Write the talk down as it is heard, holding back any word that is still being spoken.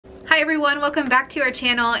Hi everyone, welcome back to our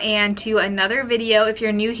channel and to another video. If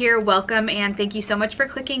you're new here, welcome and thank you so much for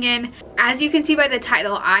clicking in. As you can see by the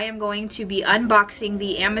title, I am going to be unboxing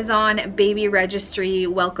the Amazon Baby Registry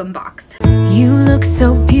welcome box. You look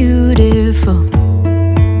so beautiful,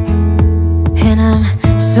 and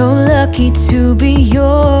I'm so lucky to be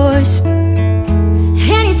yours, and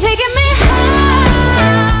you're taking me high.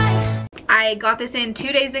 I got this in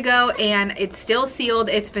 2 days ago and it's still sealed.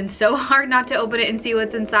 It's been so hard not to open it and see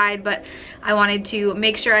what's inside, but I wanted to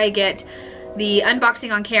make sure I get the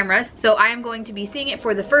unboxing on camera. So I am going to be seeing it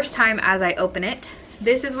for the first time as I open it.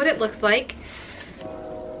 This is what it looks like.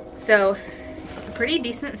 So it's a pretty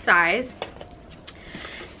decent size.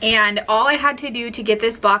 And all I had to do to get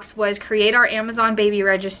this box was create our Amazon Baby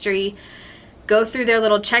Registry, go through their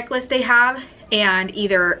little checklist they have, and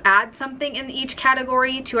either add something in each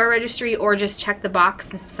category to our registry or just check the box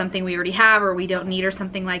if something we already have or we don't need or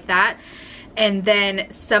something like that. And then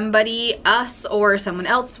somebody, us or someone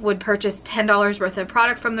else, would purchase $10 worth of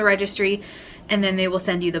product from the registry and then they will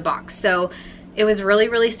send you the box. So it was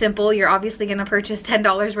really simple. You're obviously gonna purchase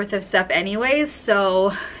 $10 worth of stuff anyways,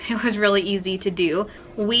 so it was really easy to do.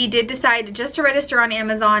 We did decide just to register on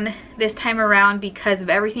Amazon this time around because of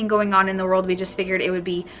everything going on in the world. We just figured it would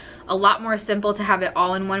be a lot more simple to have it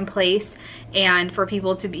all in one place and for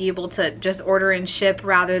people to be able to just order and ship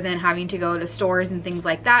rather than having to go to stores and things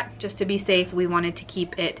like that. Just to be safe, we wanted to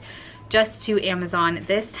keep it just to Amazon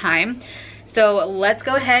this time. So let's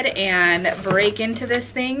go ahead and break into this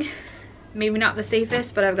thing. Maybe not the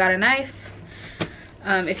safest, but I've got a knife.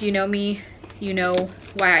 If you know me, you know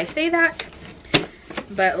why I say that.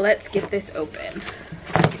 But let's get this open.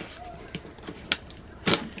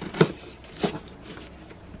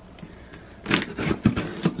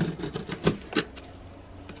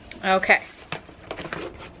 Okay.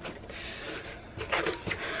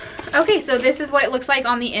 Okay, so this is what it looks like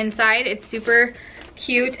on the inside. It's super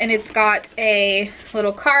cute and it's got a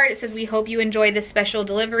little card. It says, "We hope you enjoy this special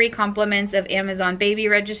delivery. Compliments of Amazon Baby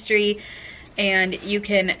Registry." And you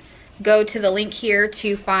can go to the link here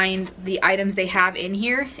to find the items they have in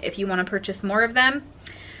here if you want to purchase more of them.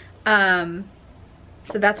 So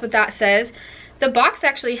that's what that says. The box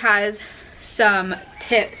actually has some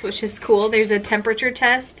tips, which is cool. There's a temperature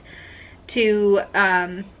test to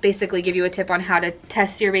basically give you a tip on how to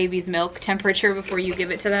test your baby's milk temperature before you give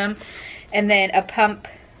it to them. And then a pump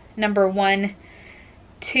number 1,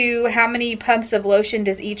 2, how many pumps of lotion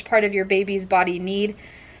does each part of your baby's body need?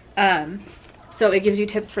 So it gives you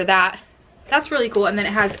tips for that. That's really cool. And then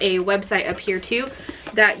it has a website up here too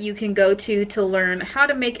that you can go to learn how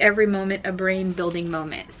to make every moment a brain building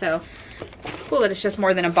moment. So cool that it's just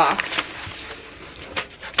more than a box.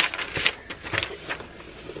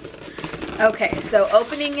 Okay, so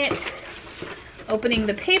opening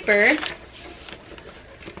the paper,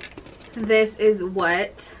 this is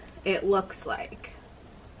what it looks like.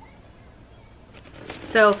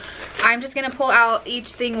 So I'm just gonna pull out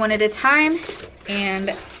each thing one at a time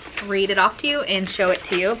and read it off to you and show it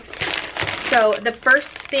to you. So the first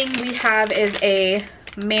thing we have is a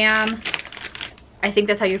MAM, I think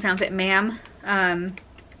that's how you pronounce it, MAM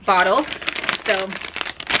bottle. So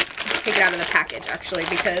let's take it out of the package actually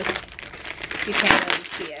because you can't really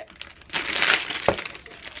see it.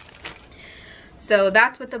 So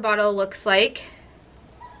that's what the bottle looks like.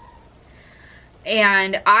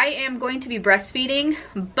 And I am going to be breastfeeding,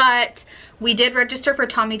 but we did register for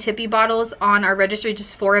Tommy Tippy bottles on our registry,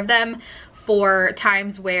 just 4 of them, for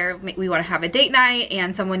times where we want to have a date night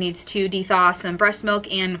and someone needs to dethaw some breast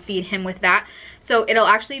milk and feed him with that. So it'll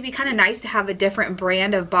actually be kind of nice to have a different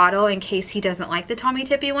brand of bottle in case he doesn't like the Tommy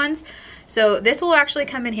Tippy ones. So this will actually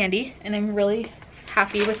come in handy and I'm really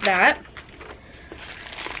happy with that.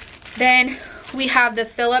 Then we have the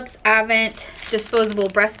Philips Avent disposable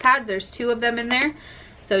breast pads. There's 2 of them in there.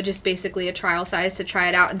 So just basically a trial size to try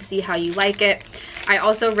it out and see how you like it. I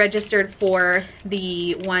also registered for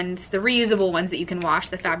the ones, the reusable ones that you can wash,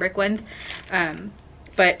 the fabric ones.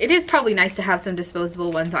 But it is probably nice to have some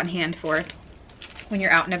disposable ones on hand for when you're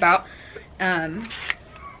out and about.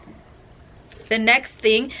 The next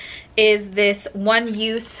thing is this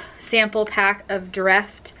one-use sample pack of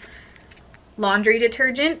Dreft laundry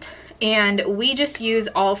detergent. And we just use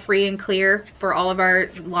all free and clear for all of our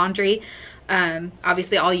laundry.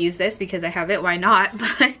 Obviously I'll use this because I have it, why not?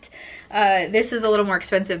 But this is a little more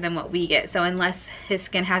expensive than what we get. So unless his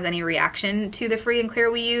skin has any reaction to the free and clear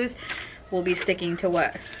we use, we'll be sticking to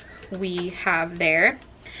what we have there.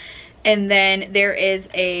 And then there is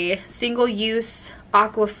a single-use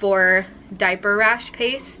Aquaphor diaper rash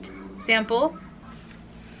paste sample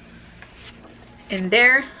in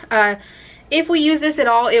there. If we use this at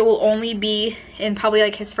all, it will only be in probably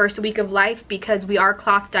like his first week of life, because we are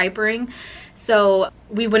cloth diapering. So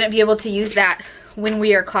we wouldn't be able to use that when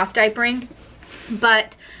we are cloth diapering.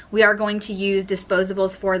 But we are going to use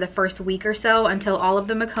disposables for the first week or so until all of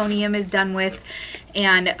the meconium is done with,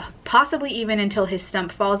 and possibly even until his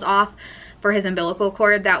stump falls off for his umbilical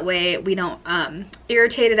cord. That way we don't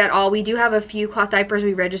irritate it at all. We do have a few cloth diapers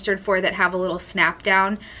we registered for that have a little snap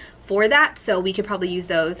down for that, so we could probably use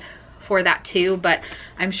those for that too, but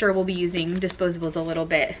I'm sure we'll be using disposables a little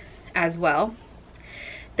bit as well.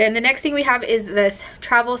 Then the next thing we have is this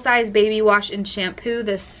travel size baby wash and shampoo,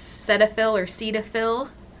 the Cetaphil or Cetaphil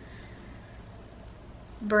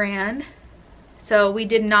brand. So we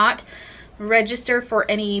did not register for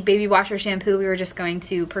any baby wash or shampoo. We were just going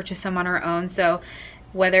to purchase some on our own. So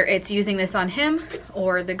whether it's using this on him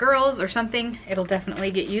or the girls or something, it'll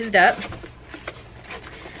definitely get used up.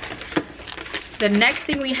 The next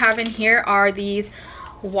thing we have in here are these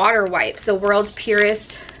water wipes, the world's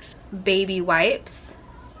purest baby wipes.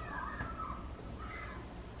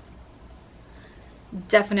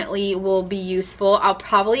 Definitely will be useful. I'll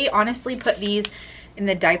probably honestly put these in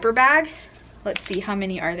the diaper bag. Let's see, how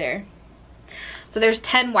many are there? So there's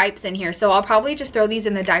 10 wipes in here, so I'll probably just throw these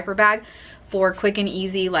in the diaper bag for quick and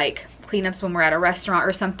easy like cleanups when we're at a restaurant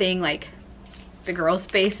or something. Like the girls'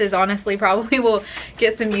 faces honestly probably will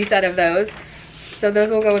get some use out of those. So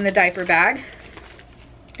those will go in the diaper bag.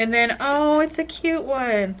 And then, oh, it's a cute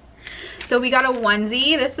one. So we got a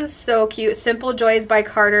onesie. This is so cute. Simple Joys by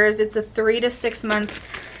Carter's. It's a 3 to 6 month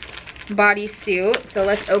bodysuit. So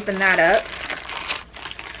let's open that up.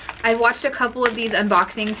 I've watched a couple of these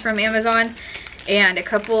unboxings from Amazon, and a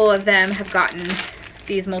couple of them have gotten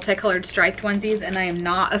these multicolored striped onesies, and I am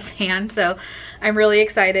not a fan. So I'm really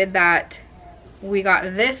excited that we got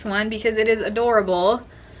this one because it is adorable.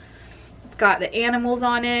 It's got the animals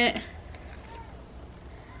on it.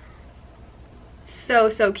 So,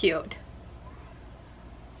 so cute.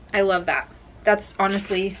 I love that. That's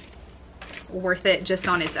honestly worth it just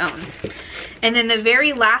on its own. And then the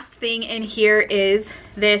very last thing in here is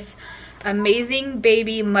this amazing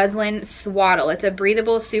baby muslin swaddle. It's a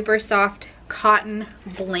breathable, super soft cotton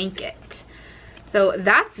blanket. So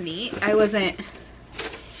that's neat. I wasn't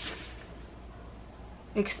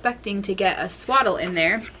expecting to get a swaddle in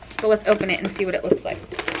there. So let's open it and see what it looks like.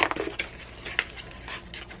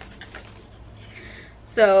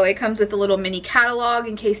 So it comes with a little mini catalog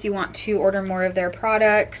in case you want to order more of their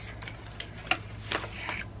products.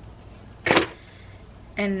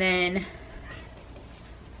 And then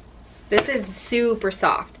this is super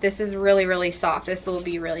soft. This is really, really soft. This will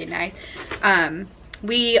be really nice.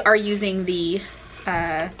 We are using the,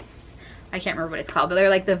 I can't remember what it's called, but they're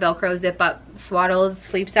like the Velcro zip up swaddles,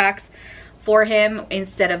 sleep sacks for him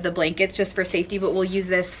instead of the blankets, just for safety. But we'll use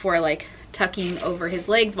this for like tucking over his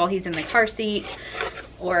legs while he's in the car seat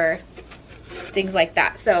or things like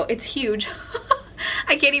that. So it's huge.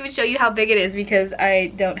 I can't even show you how big it is because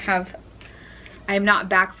I'm not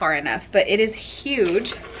back far enough, but it is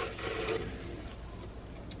huge.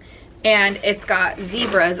 And it's got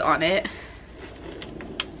zebras on it.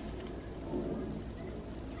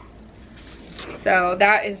 So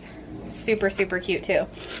that is super, super cute too.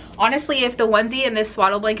 Honestly, if the onesie and this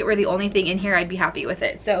swaddle blanket were the only thing in here, I'd be happy with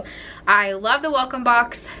it. So I love the welcome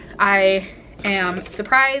box. I am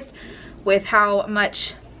surprised with how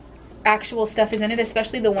much actual stuff is in it,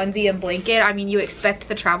 especially the onesie and blanket. I mean, you expect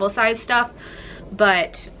the travel size stuff,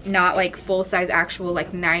 but not like full size actual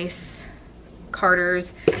like nice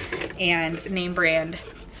Carter's and name brand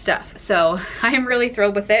stuff. So I am really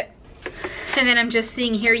thrilled with it. And then I'm just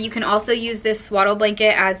seeing here, you can also use this swaddle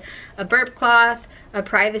blanket as a burp cloth, a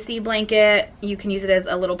privacy blanket. You can use it as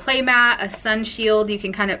a little play mat, a sun shield. You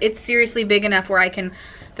can kind of, it's seriously big enough where I can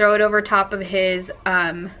throw it over top of his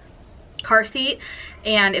car seat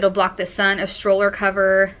and it'll block the sun, a stroller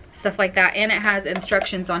cover, stuff like that. And it has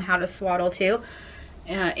instructions on how to swaddle too,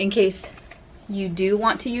 in case you do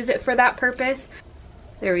want to use it for that purpose.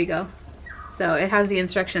 There we go. So it has the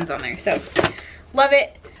instructions on there. So love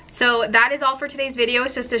it. So that is all for today's video.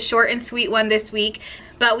 It's just a short and sweet one this week,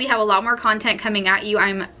 but we have a lot more content coming at you.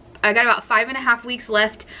 I got about 5.5 weeks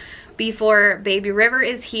left before baby River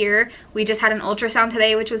is here. We just had an ultrasound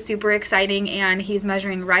today, which was super exciting, and he's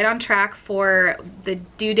measuring right on track for the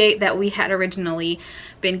due date that we had originally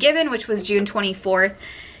been given, which was June 24th.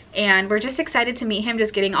 And we're just excited to meet him,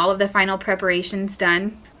 just getting all of the final preparations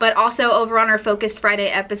done. But also over on our Focused Friday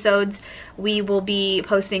episodes, we will be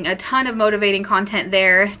posting a ton of motivating content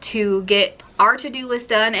there to get our to-do list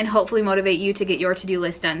done and hopefully motivate you to get your to-do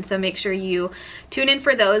list done. So make sure you tune in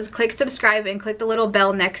for those. Click subscribe and click the little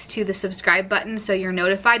bell next to the subscribe button so you're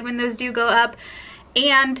notified when those do go up.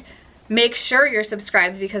 And make sure you're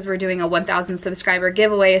subscribed because we're doing a 1,000 subscriber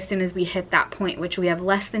giveaway as soon as we hit that point, which we have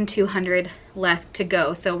less than 200 left to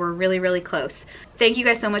go. So we're really, really close. Thank you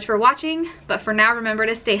guys so much for watching. But for now, remember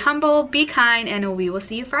to stay humble, be kind, and we will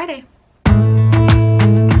see you Friday.